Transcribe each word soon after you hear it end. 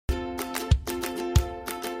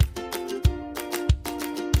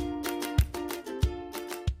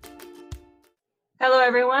Hello,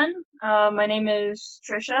 everyone. My name is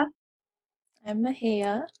Trisha, I'm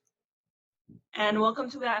Mahia. and welcome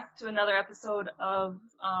back to another episode of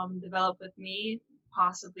Develop with Me,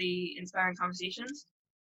 possibly inspiring conversations.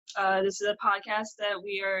 This is a podcast that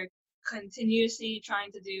we are continuously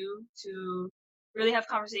trying to do to really have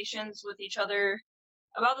conversations with each other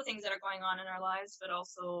about the things that are going on in our lives, but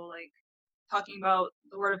also like talking about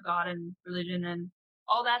the Word of God and religion and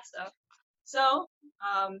all that stuff. So,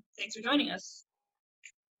 thanks for joining us.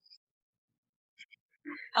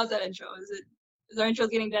 How's that intro? Is our intro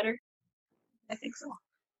getting better? I think so.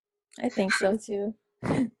 I think so too.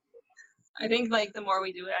 I think like the more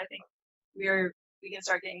we do it, I think we can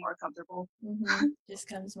start getting more comfortable. Just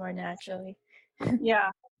comes more naturally. Yeah,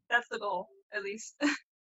 that's the goal, at least.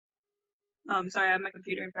 Sorry, I have my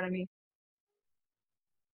computer in front of me.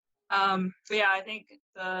 But yeah, I think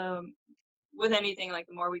with anything, like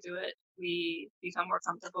the more we do it, we become more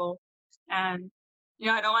comfortable. And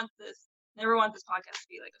I don't want never want this podcast to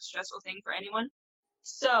be like a stressful thing for anyone.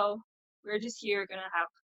 So we're just here gonna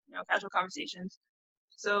have casual conversations.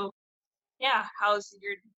 So yeah, how's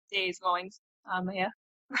your days going, yeah?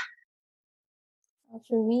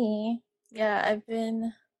 For me, yeah, I've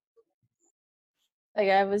been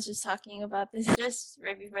I was just talking about this just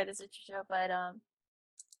right before this intro, but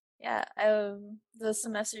yeah, the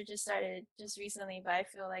semester just started just recently, but I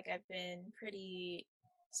feel like I've been pretty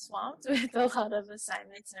swamped with a lot of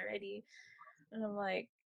assignments already, and I'm like,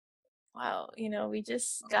 wow, we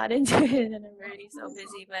just got into it, and I'm already so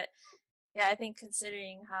busy, but yeah, I think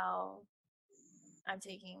considering how I'm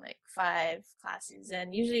taking like 5 classes,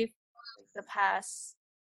 and usually like the past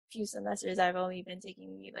few semesters I've only been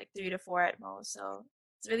taking maybe like 3 to 4 at most. So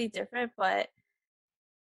it's really different, but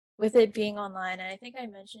with it being online, and I think I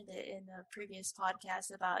mentioned it in the previous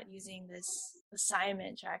podcast about using this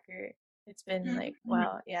assignment tracker. It's been like, Mhm.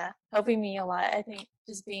 wow, yeah, helping me a lot. I think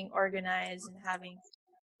just being organized and having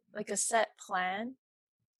like a set plan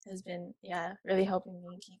has been, yeah, really helping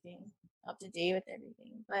me keeping up to date with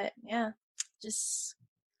everything. But yeah, just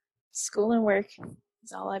school and work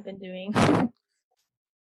is all I've been doing.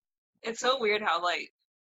 It's so weird how like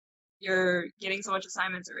you're getting so much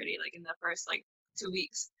assignments already, like in the first like 2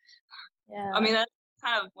 weeks. I Yeah. mean, that's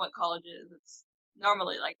kind of what college is. It's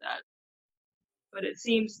normally like that, but it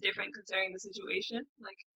seems different considering the situation.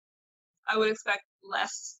 Like, I would expect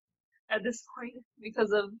less at this point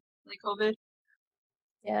because of like COVID.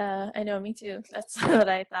 Yeah, I know, me too. That's what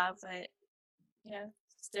I thought, but yeah,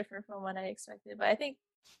 it's different from what I expected. But I think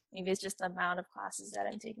maybe it's just the amount of classes that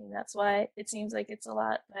I'm taking. That's why it seems like it's a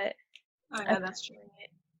lot, but Oh I'm yeah, that's true. handling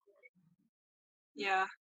it. Yeah,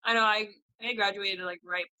 I know. I graduated like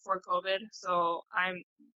right before COVID, so I'm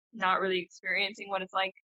not really experiencing what it's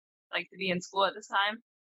like to be in school at this time.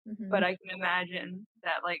 Hmm. But I can imagine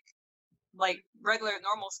that like regular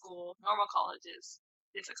normal school, normal college is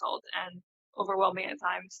difficult and overwhelming at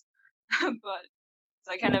times. But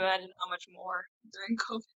so I can't imagine how much more during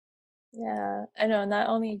COVID. Yeah, I know, not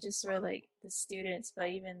only just for like the students, but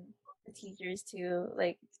even the teachers too.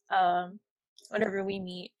 Like, um, whenever we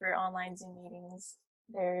meet for online Zoom meetings,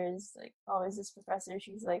 there's like always this professor,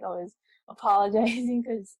 she's like always apologizing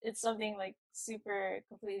because it's something like super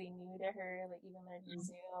completely new to her, like even learning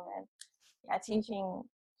Zoom and yeah, teaching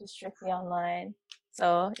just strictly online.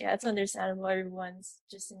 So yeah, it's understandable everyone's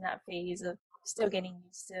just in that phase of still getting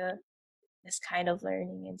used to this kind of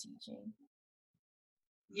learning and teaching.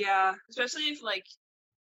 Yeah, especially if like,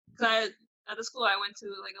 cause at the school I went to,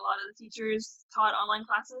 like a lot of the teachers taught online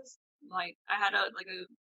classes. Like I had a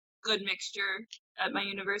good mixture at my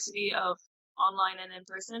university of online and in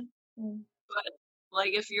person. Mm. But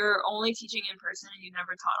like if you're only teaching in person and you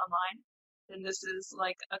never taught online, then this is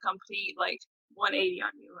like a complete like 180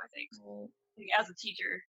 on you, I think. Right. Like as a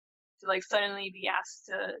teacher to like suddenly be asked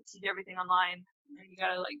to teach everything online and you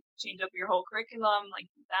gotta like change up your whole curriculum, like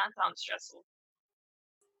that sounds stressful.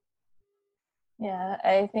 Yeah,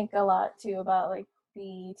 I think a lot too about like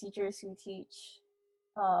the teachers who teach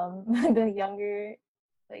the younger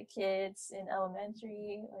like kids in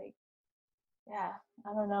elementary. Like, yeah,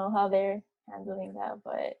 I don't know how they're handling that,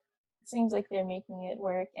 but it seems like they're making it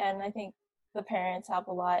work. And I think the parents help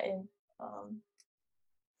a lot in um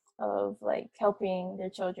of like helping their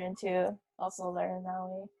children to also learn that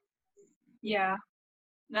way. Yeah.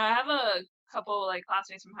 Now I have a couple like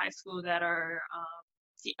classmates from high school that are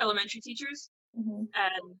elementary teachers, Hmm.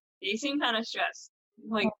 and they seem kind of stressed.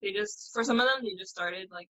 Like they just for some of them they just started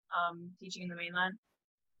like teaching in the mainland,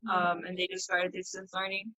 and they just started distance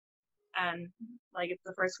learning, and like it's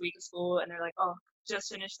the first week of school, and they're like, oh,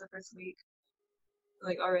 just finished the first week,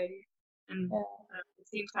 like already, and Yeah, it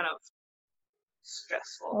seems kind of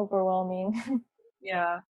stressful. overwhelming.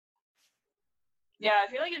 Yeah. Yeah,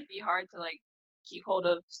 I feel like it'd be hard to like keep hold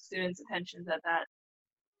of students' attentions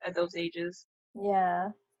at those ages. Yeah.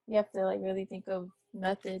 You have to like really think of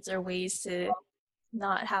methods or ways to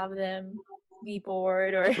not have them be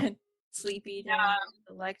bored or sleepy during Yeah.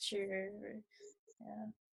 the lecture. Or, yeah.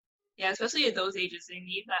 Yeah, especially at those ages, they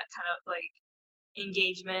need that kind of like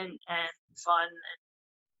engagement and fun and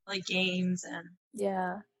like games, and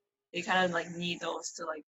Yeah. they kind of like need those to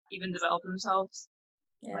like even develop themselves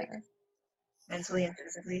like Yeah. mentally and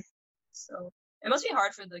physically. So it must be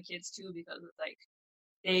hard for the kids too, because it's like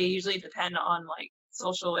they usually depend on like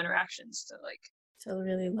social interactions to like To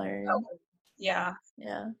really help learn. them. Yeah,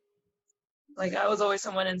 Yeah. like I was always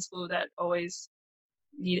someone in school that always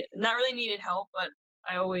needed, not really needed help, but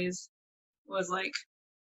I always was like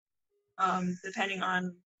depending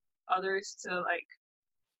on others to like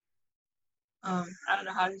I don't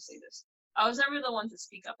know how to say this. I was never the one to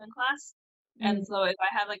speak up in class. Mm. And so if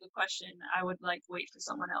I had like a question, I would like wait for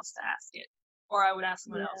someone else to ask it. Or I would ask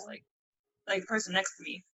someone else, Yeah. like the person next to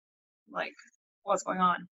me, like, what's going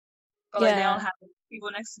on? But like they don't Yeah. have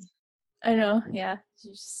people next to me. I know. Yeah.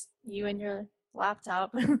 Just you and your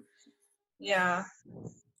laptop. Yeah.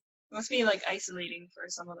 It must be like isolating for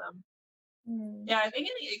some of them. Mm. Yeah, I think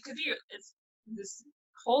it could be it's this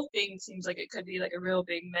whole thing seems like it could be like a real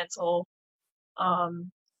big mental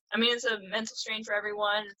I mean it's a mental strain for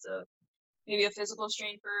everyone. It's a maybe a physical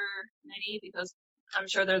strain for many, because I'm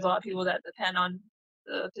sure there's a lot of people that depend on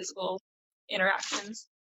the physical interactions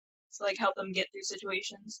to like help them get through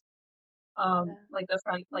situations. Yeah. Like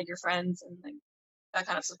like your friends and like that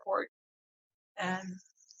kind of support. And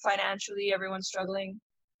financially, everyone's struggling.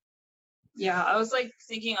 Yeah, I was like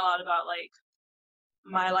thinking a lot about like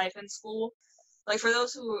my life in school. Like for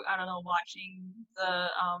those who I don't know watching the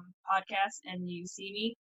podcast and you see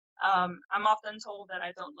me, I'm often told that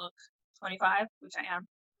I don't look 25, which I am.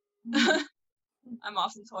 Mm. I'm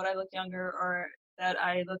often told I look younger or that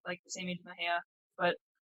I look like the same age as Mahia, but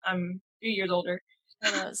I'm 3 years older.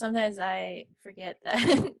 I know. Sometimes I forget that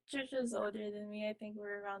Trisha's older than me. I think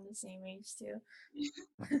we're around the same age too.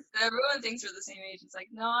 Everyone thinks we're the same age. It's like,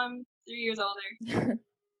 no, I'm 3 years older.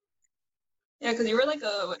 Yeah, because you were like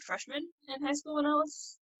a what, freshman in high school when I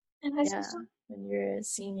was in high school Yeah. still. When you're a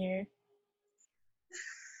senior.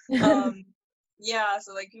 Um, yeah,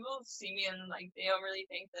 so like people see me and like they don't really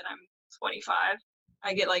think that I'm 25.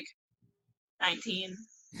 I get like 19,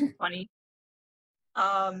 20.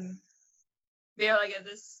 But yeah, like at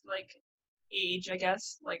this like age, I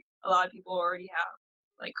guess like a lot of people already have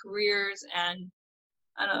like careers, and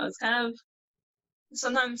I don't know, it's kind of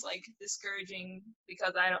sometimes like discouraging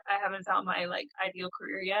because I haven't found my like ideal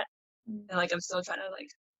career yet, Mm. and like I'm still trying to like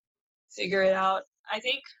figure it out. I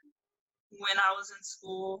think when I was in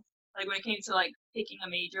school, like when it came to like picking a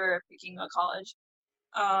major or picking a college,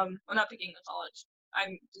 well not picking a college,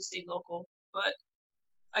 I just stayed local, but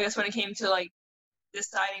I guess when it came to like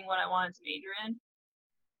deciding what I wanted to major in,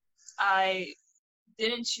 I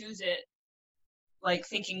didn't choose it like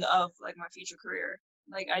thinking of like my future career.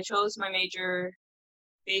 Like I chose my major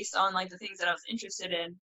based on like the things that I was interested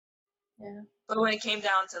in. Yeah. But when it came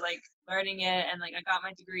down to like learning it and like I got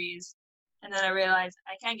my degrees, and then I realized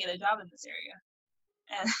I can't get a job in this area,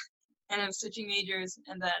 and and I'm switching majors,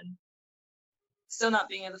 and then still not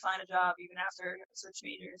being able to find a job even after I switched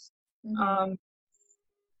majors. Mm-hmm. Um,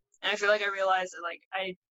 and I feel like I realized that like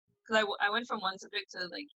because I went from one subject to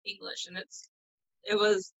like English, and it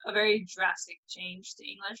was a very drastic change to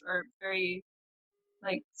English, or very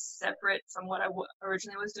like separate from what I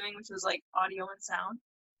originally was doing, which was like audio and sound.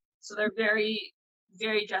 So they're very,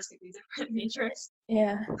 very drastically different majors.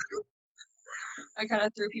 Yeah. I kind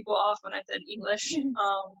of threw people off when I said English.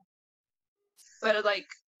 But like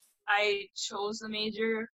I chose the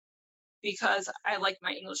major because I liked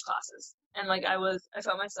my English classes, and like I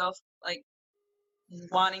felt myself like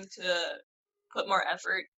wanting to put more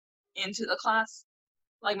effort into the class.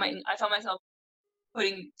 Like I felt myself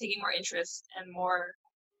taking more interest and more.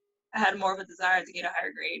 I had more of a desire to get a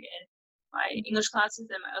higher grade in my English classes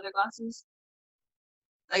than my other classes.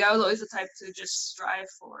 Like I was always the type to just strive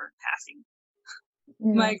for passing.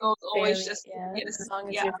 My Mm. goal was always Barely. just to Yeah. get a As long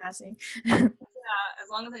as yeah, you're passing. yeah. As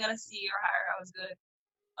long as I got a C or higher, I was good.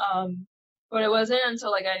 But it wasn't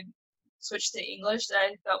until like I switched to English that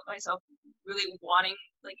I felt myself really wanting,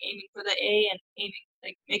 like aiming for the A and aiming,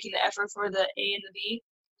 like making the effort for the A and the B.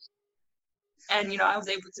 And I was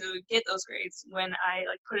able to get those grades when I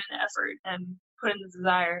like put in the effort and put in the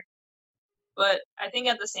desire. But I think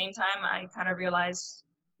at the same time, I kind of realized,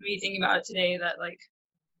 me thinking about it today, that like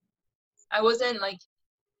I wasn't like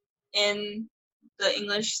in the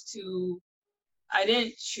English to. I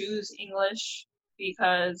didn't choose English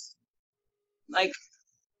because like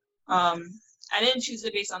I didn't choose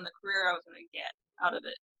it based on the career I was going to get out of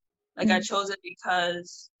it. Like I chose it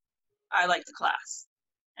because I liked the class,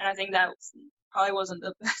 and I think that probably wasn't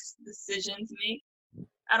the best decision to make.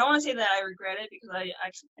 I don't want to say that I regret it, because I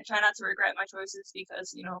try not to regret my choices,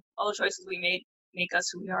 because all the choices we made make us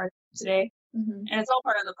who we are today, and it's all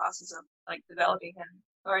part of the process of like developing and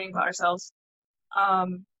learning about ourselves.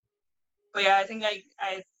 But yeah, I think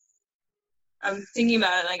I'm thinking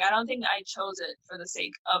about it. Like, I don't think I chose it for the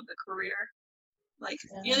sake of the career. Like,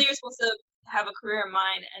 usually you're supposed to have a career in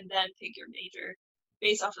mind and then pick your major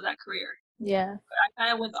based off of that career. Yeah. But I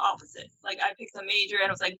kind of went the opposite. Like, I picked a major and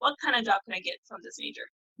I was like, what kind of job can I get from this major?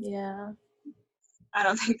 Yeah. I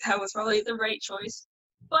don't think that was probably the right choice.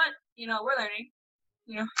 But, we're learning.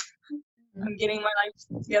 I'm getting my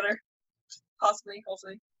life together. Possibly,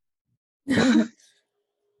 hopefully.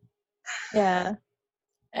 Yeah.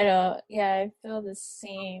 I know. Yeah, I feel the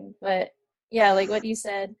same. But yeah, like what you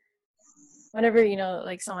said, whenever,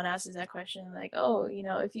 like someone asks that question, like, oh,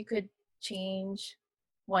 if you could change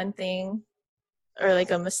one thing or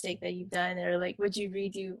like a mistake that you've done, or like, would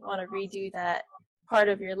you want to redo that part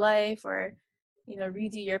of your life, or,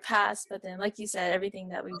 redo your past? But then, like you said, everything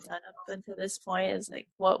that we've done up until this point is like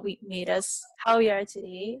what we made us how we are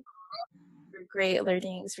today. Great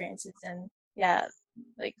learning experiences. And yeah,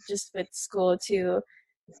 like just with school too,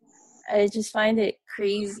 I just find it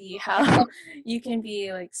crazy how you can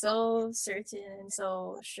be like so certain and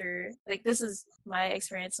so sure. Like this is my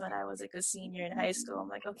experience when I was like a senior in high school. I'm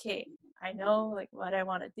like, okay, I know like what I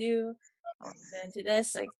want to do. I want to get into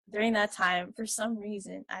this. Like during that time, for some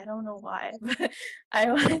reason, I don't know why, but I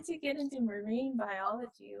wanted to get into marine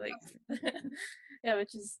biology. Like, yeah,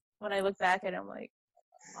 which is when I look back at it, I'm like,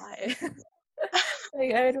 why?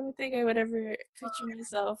 Like I don't think I would ever picture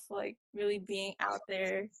myself like really being out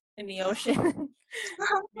there in the ocean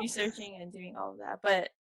researching and doing all of that. But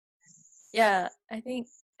yeah, I think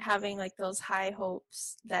having like those high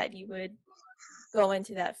hopes that you would go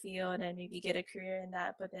into that field and maybe get a career in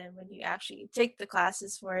that, but then when you actually take the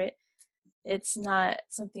classes for it, it's not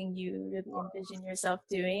something you really envision yourself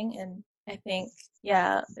doing. And I think,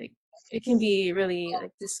 yeah, like it can be really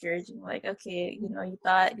like discouraging. Like, okay, you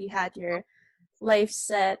thought you had your life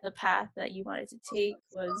set, the path that you wanted to take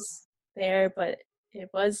was there, but it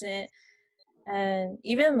wasn't. And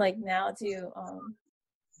even like now too,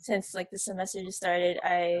 since like the semester just started,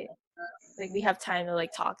 I like we have time to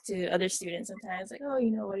like talk to other students sometimes, like, oh,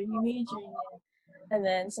 what are you majoring in? And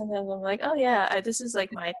then sometimes I'm like, oh yeah, this is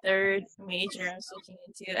like my third major I'm switching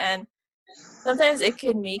into. And sometimes it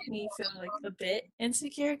could make me feel like a bit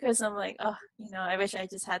insecure, because I'm like, oh, I wish I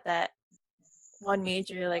just had that one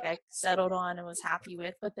major like I settled on and was happy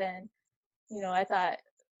with. But then, I thought,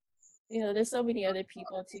 there's so many other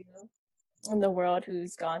people too in the world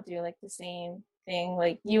who's gone through like the same thing,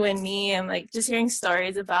 like you and me, and like just hearing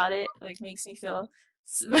stories about it like makes me feel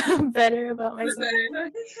better about myself.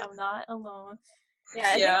 I'm not alone. Yeah,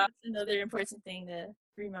 I think that's another important thing to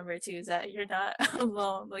remember too, is that you're not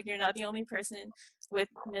alone. Like you're not the only person with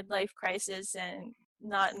midlife crisis and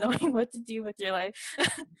not knowing what to do with your life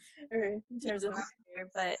or in terms of career.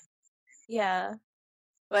 But yeah,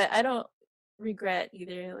 but I don't regret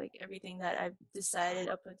either like everything that I've decided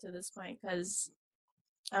up until this point, because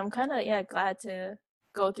I'm kind of glad to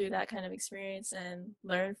go through that kind of experience and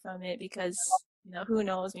learn from it, because who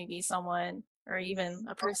knows, maybe someone or even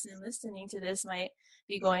a person listening to this might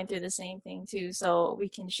be going through the same thing too, so we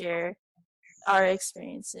can share our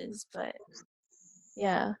experiences. But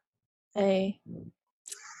yeah, I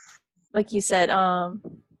like you said,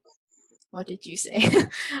 what did you say?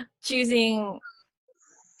 Choosing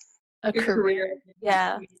a career,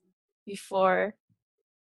 yeah, before.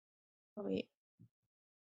 Oh, wait,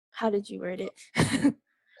 how did you word it?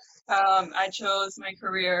 I chose my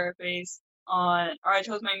career based on, or I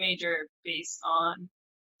chose my major based on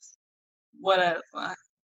what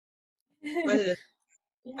is it?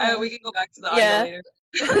 Yeah. We can go back to the audio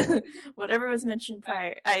later. Whatever was mentioned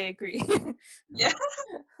prior, I agree. Yeah.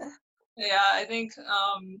 Yeah, I think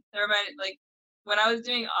there might, like, when I was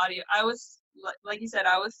doing audio, I was like you said,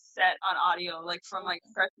 I was set on audio like from like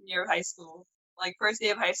freshman year of high school. Like first day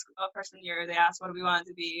of high school, freshman year, they asked what we wanted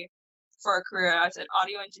to be for a career. I said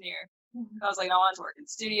audio engineer. I was like, I wanted to work in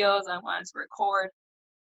studios. I wanted to record.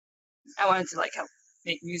 I wanted to like help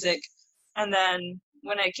make music. And then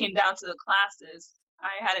when it came down to the classes,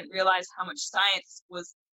 I hadn't realized how much science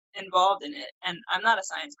was involved in it. And I'm not a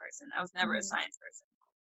science person. I was never a science person.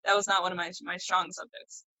 That was not one of my strong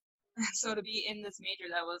subjects. So to be in this major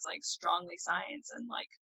that was like strongly science and like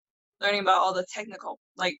learning about all the technical,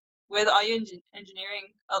 like with audio engineering,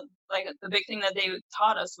 like the big thing that they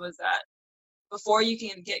taught us was that before you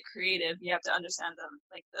can get creative, you have to understand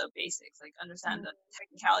the basics, like understand the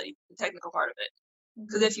technicality, the technical part of it.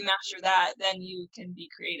 Because if you master that, then you can be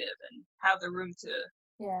creative and have the room to,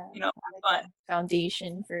 have fun.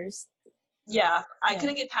 Foundation first. Yeah, I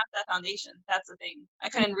couldn't get past that foundation. That's the thing. I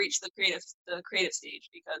couldn't reach the creative stage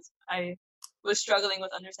because I was struggling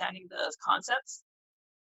with understanding the concepts.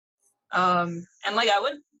 And like I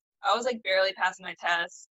was like barely passing my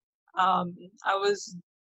tests. I was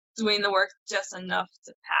doing the work just enough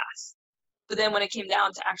to pass. But then when it came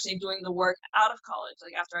down to actually doing the work out of college,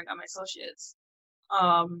 like after I got my associates,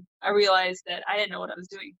 I realized that I didn't know what I was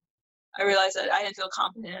doing. I realized that I didn't feel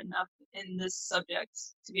confident enough in this subject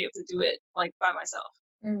to be able to do it like by myself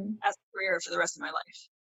as a career for the rest of my life.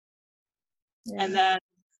 Yeah. And then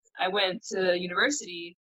I went to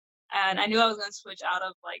university, and I knew I was going to switch out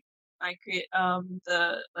of like my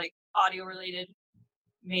the like audio related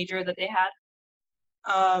major that they had.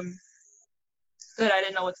 But I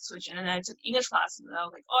didn't know what to switch in, and I took English classes, and I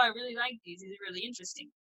was like, oh, I really like these. These are really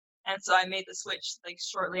interesting. And so I made the switch like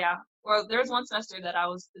shortly after. Well, there was one semester that I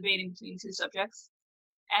was debating between two subjects,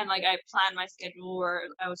 and like I planned my schedule where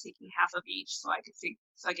I was taking half of each, so I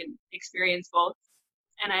could experience both.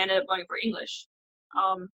 And I ended up going for English.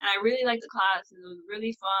 And I really liked the class. It was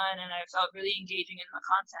really fun, and I felt really engaging in the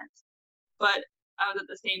content. But I was at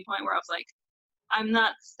the same point where I was like, I'm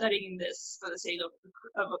not studying this for the sake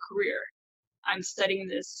of a career. I'm studying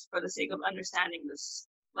this for the sake of understanding this,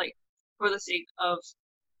 like for the sake of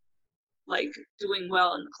like doing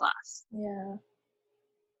well in the class. Yeah.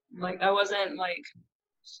 Like I wasn't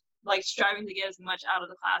like striving to get as much out of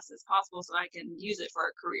the class as possible so I can use it for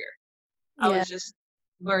a career. I was just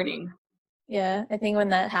learning. Yeah, I think when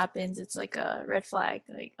that happens, it's like a red flag.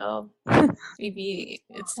 Like, oh, maybe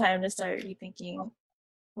it's time to start rethinking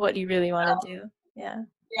what you really want to do. Yeah.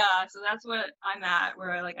 Yeah, so that's what I'm at,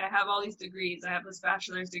 where like I have all these degrees. I have this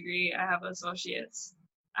bachelor's degree. I have associates.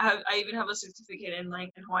 I even have a certificate in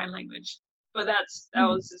Hawaiian language. But that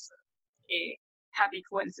was just a happy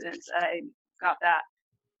coincidence that I got that.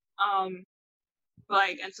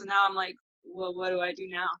 And so now I'm like, well, what do I do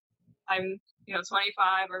now? I'm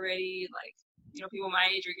 25 already. Like, people my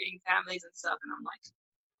age are getting families and stuff, and I'm like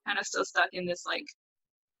kind of still stuck in this like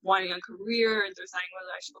wanting a career and deciding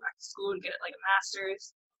whether I should go back to school and get like a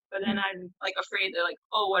master's. But then I'm like afraid that like,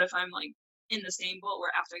 oh, what if I'm like in the same boat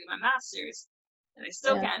where after I get my master's and I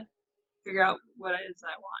still can't figure out what it is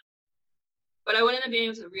that I want. But I wouldn't have been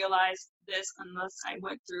able to realize this unless I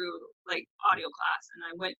went through like audio class and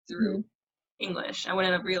I went through English. I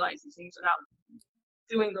wouldn't have realized these things without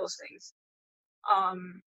doing those things.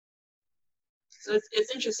 So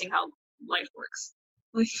it's interesting how life works.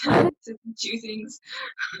 Like to teach you things.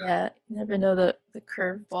 Yeah, you never know the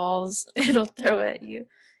curveballs it'll throw at you.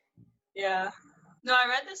 Yeah. No, I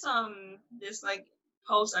read this like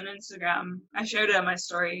post on Instagram. I shared it on my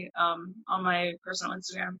story on my personal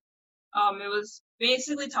Instagram. It was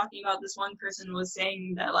basically talking about this one person was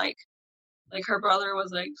saying that like her brother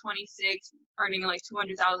was like 26, earning like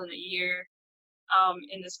 200,000 a year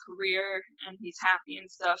in this career, and he's happy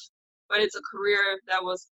and stuff. But it's a career that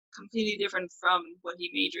was completely different from what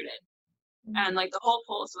he majored in. And like the whole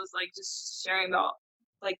post was like just sharing about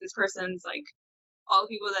like this person's like all the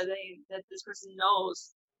people that this person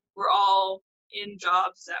knows were all in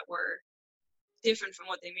jobs that were different from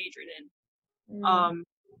what they majored in.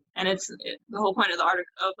 And the whole point of the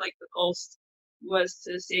article of like the post was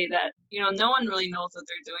to say that no one really knows what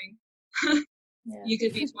they're doing. You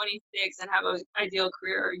could be 26 and have an ideal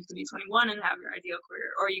career, or you could be 21 and have your ideal career,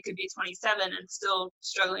 or you could be 27 and still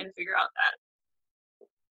struggling to figure out that.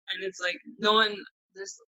 And it's like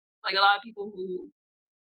there's like a lot of people who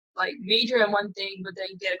like major in one thing, but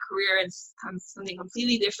then get a career in something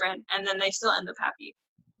completely different, and then they still end up happy.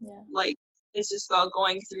 Yeah. Like it's just about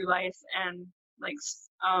going through life, and like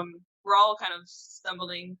we're all kind of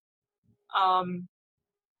stumbling,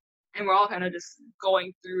 and we're all kind of just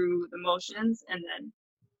going through the motions, and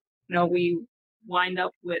then we wind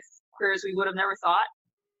up with careers we would have never thought.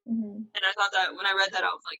 And I thought that when I read that, I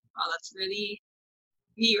was like, oh, that's really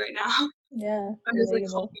me right now. Yeah. I'm just like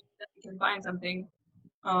hoping that I can find something.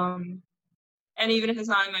 And even if it's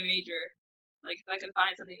not in my major, like if I can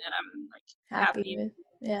find something that I'm like happy with.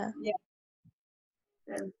 Yeah.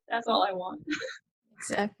 And that's all I want.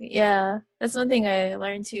 Exactly. Yeah. That's one thing I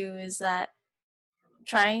learned too, is that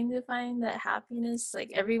trying to find that happiness,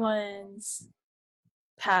 like everyone's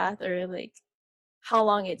path or like how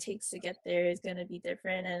long it takes to get there is going to be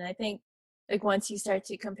different. And I think like once you start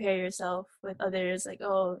to compare yourself with others, like,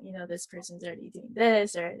 oh, this person's already doing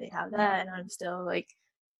this or they have that, and I'm still like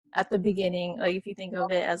at the beginning, like if you think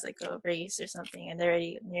of it as like a race or something and they're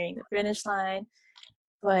already nearing the finish line.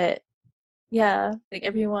 But yeah, like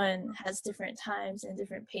everyone has different times and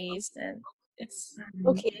different pace, and it's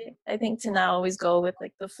okay, I think, to not always go with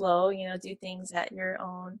like the flow, do things at your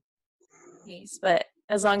own pace. But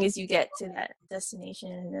as long as you get to that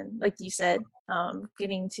destination, and like you said,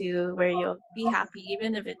 getting to where you'll be happy,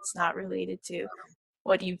 even if it's not related to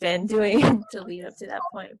what you've been doing to lead up to that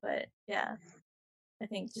point. But yeah, I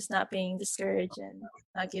think just not being discouraged and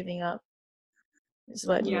not giving up is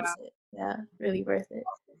what makes it, really worth it.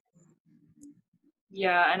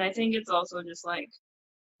 Yeah, and I think it's also just like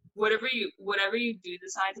whatever you do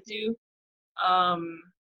decide to do,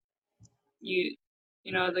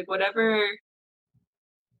 like whatever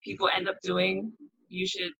people end up doing, you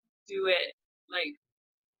should do it like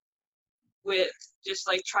with just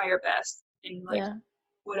like try your best in like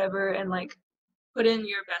whatever, and like put in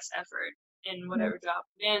your best effort in whatever job,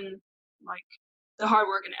 in like the hard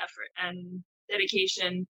work and effort and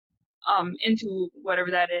dedication into whatever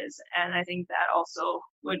that is. And I think that also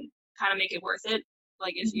would kind of make it worth it,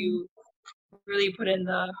 like if you really put in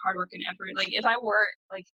the hard work and effort. Like if I were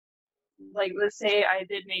like let's say I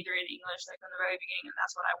did major in English like from the very beginning and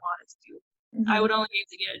that's what I wanted to do, I would only be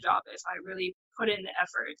able to get a job if I really put in the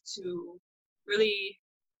effort to really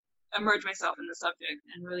immerse myself in the subject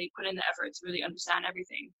and really put in the effort to really understand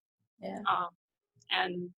everything.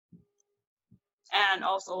 And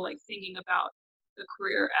also like thinking about the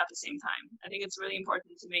career at the same time. I think it's really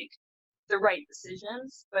important to make the right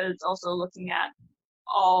decisions, but it's also looking at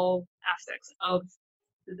all aspects of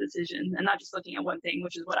the decision and not just looking at one thing,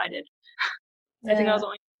 which is what I did. I think I was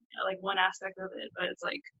only at like one aspect of it, but it's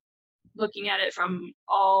like looking at it from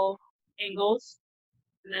all angles,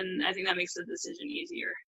 then I think that makes the decision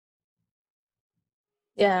easier.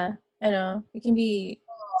 Yeah, I know. It can be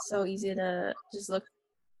so easy to just look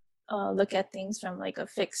at things from like a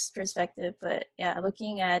fixed perspective, but yeah,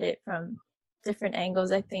 looking at it from different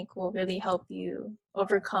angles, I think, will really help you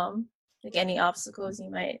overcome like any obstacles you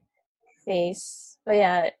might face. But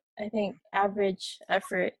yeah, I think average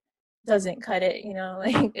effort doesn't cut it,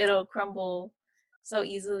 like it'll crumble so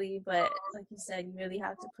easily. But like you said, you really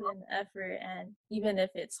have to put in the effort, and even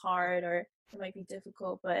if it's hard or it might be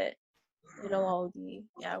difficult, but it'll all be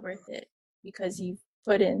worth it because you've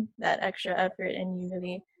put in that extra effort and you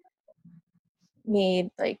really made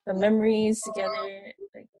like the memories together,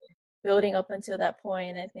 like building up until that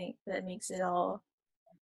point. I think that makes it all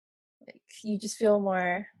like you just feel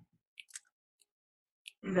more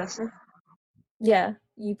invested. Yeah,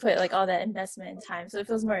 you put like all that investment in time, so it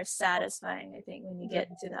feels more satisfying, I think, when you get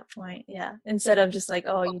to that point. Yeah, instead of just like,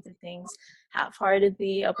 oh, you did things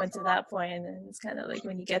half-heartedly up until that point, and then it's kind of like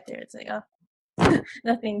when you get there, it's like, oh,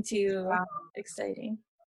 nothing too exciting.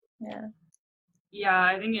 Yeah,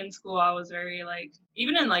 I think in school I was very like,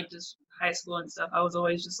 even in like just high school and stuff, I was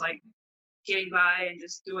always just like getting by and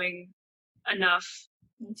just doing enough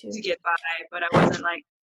to get by, but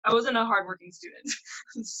I wasn't a hardworking student.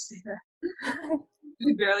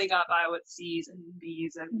 We barely got by with C's and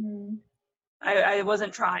B's, and I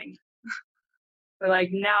wasn't trying. But like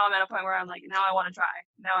now I'm at a point where I'm like, now I want to try.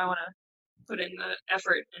 Now I want to put in the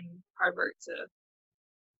effort and hard work to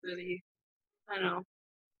really, I don't know.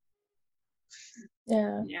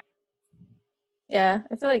 Yeah,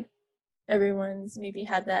 I feel like everyone's maybe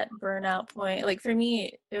had that burnout point. Like for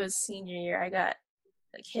me, it was senior year. I got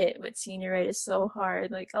like hit with senioritis so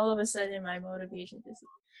hard. Like all of a sudden my motivation just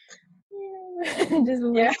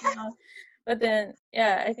went down. But then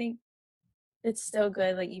I think it's still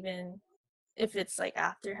good, like even if it's like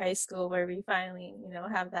after high school where we finally,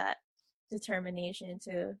 have that determination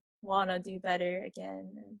to want to do better again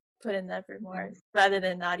and put in the effort more rather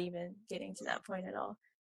than not even getting to that point at all.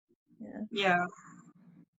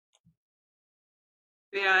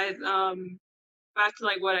 Back to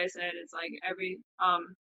like what I said, it's like every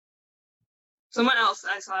someone else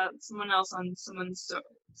on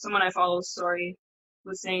someone I follow's story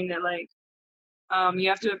was saying that like you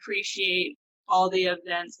have to appreciate all the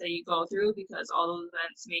events that you go through because all those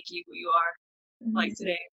events make you who you are like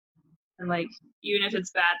today. And like even if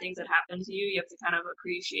it's bad things that happen to you, you have to kind of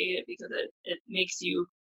appreciate it because it makes you.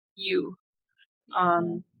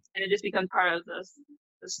 And it just becomes part of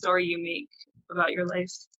the story you make about your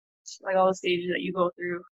life, like all the stages that you go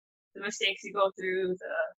through, the mistakes you go through,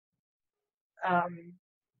 the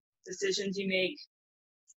decisions you make,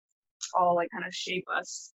 all like kind of shape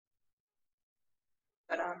us.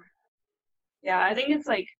 But I think it's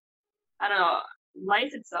like, I don't know,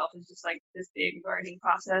 life itself is just like this big learning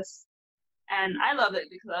process, and I love it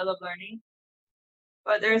because I love learning.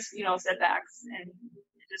 But there's setbacks, and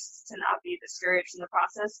it just to not be discouraged in the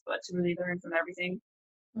process, but to really learn from everything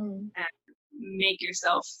and make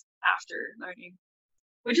yourself after learning.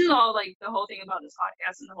 Which is all like the whole thing about this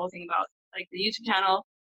podcast and the whole thing about like the YouTube channel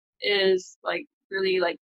is like really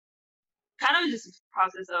like kind of just a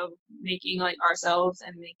process of making like ourselves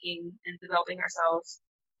and making and developing ourselves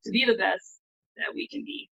to be the best that we can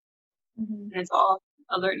be. And it's all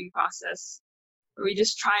a learning process where you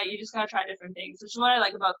just gotta try different things, which is what I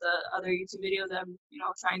like about the other YouTube videos I'm,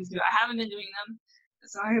 trying to do. I haven't been doing them,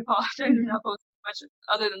 so I apologize for not posting much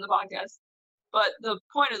other than the podcast. But the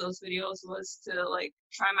point of those videos was to like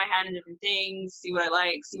try my hand in different things, see what I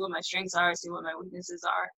like, see what my strengths are, see what my weaknesses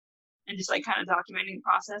are, and just like kind of documenting the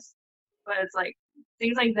process. But it's like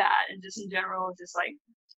things like that, and just in general, just like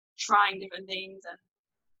trying different things, and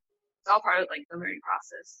it's all part of like the learning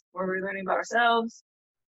process where we're learning about ourselves,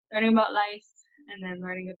 learning about life, and then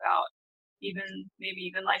learning about maybe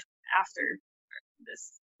even life after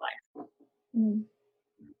this life.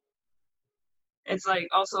 It's like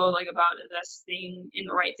also like about investing in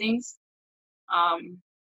the right things.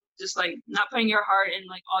 Just like not putting your heart and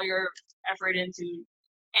like all your effort into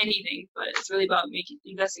anything, but it's really about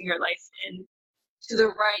investing your life into the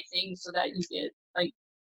right things so that you get like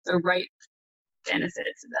the right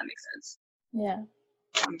benefits, if that makes sense.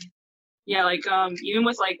 Yeah. Like even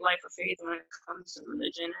with like life of faith when it comes to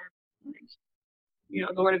religion and like,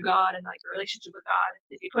 the word of God and like a relationship with God,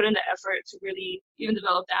 if you put in the effort to really even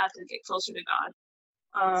develop that to get closer to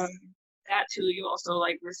God, that too you also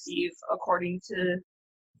like receive according to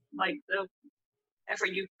like the effort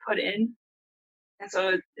you put in. And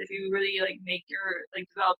so if you really like make your like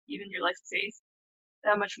develop even your life of faith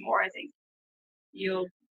that much more, I think you'll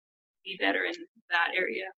be better in that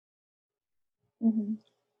area.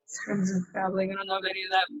 Probably I don't know if any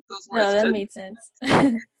of those words. No, that made sense.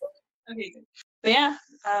 Okay, good. But yeah,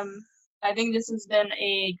 I think this has been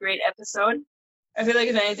a great episode. I feel like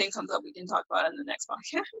if anything comes up, we can talk about it in the next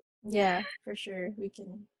podcast. Yeah, for sure. We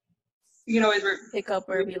can always pick up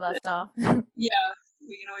where we left off. Yeah,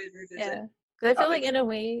 we can always revisit. Yeah, because I feel like in a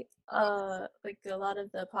way, like a lot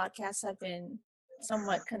of the podcasts have been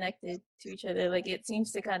somewhat connected to each other. Like it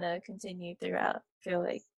seems to kind of continue throughout. I feel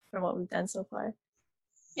like from what we've done so far.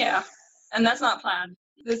 Yeah, and that's not planned.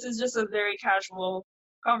 This is just a very casual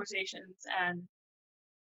conversations and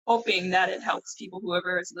hoping that it helps people,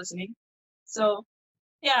 whoever is listening. So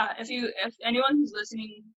yeah, if anyone who's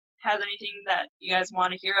listening has anything that you guys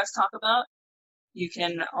want to hear us talk about, you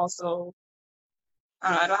can also,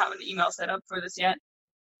 I don't have an email set up for this yet,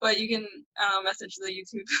 but you can message the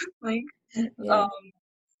YouTube link. Yeah.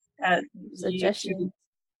 At suggestions. YouTube.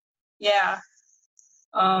 Yeah.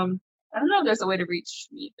 I don't know if there's a way to reach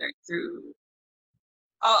me through.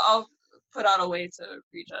 I'll put out a way to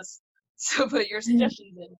reach us. So put your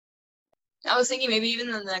suggestions in. I was thinking maybe even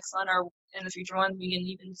in the next one or in the future ones, we can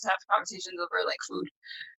even just have conversations over like food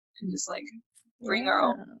and just like bring our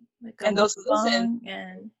own. Like and those who listen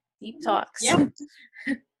and deep talks. Yeah.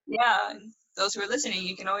 Yeah. And those who are listening,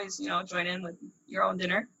 you can always, join in with your own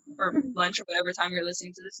dinner or lunch or whatever time you're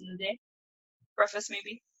listening to this in the day. Breakfast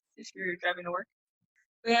maybe if you're driving to work.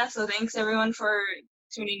 But yeah, so thanks everyone for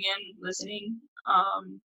tuning in, listening.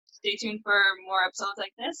 Stay tuned for more episodes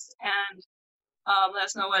like this, and let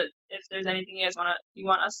us know if there's anything you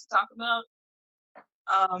want us to talk about.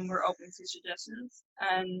 We're open to suggestions,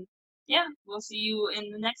 and yeah, we'll see you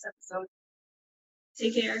in the next episode.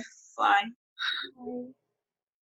 Take care. Bye. Bye.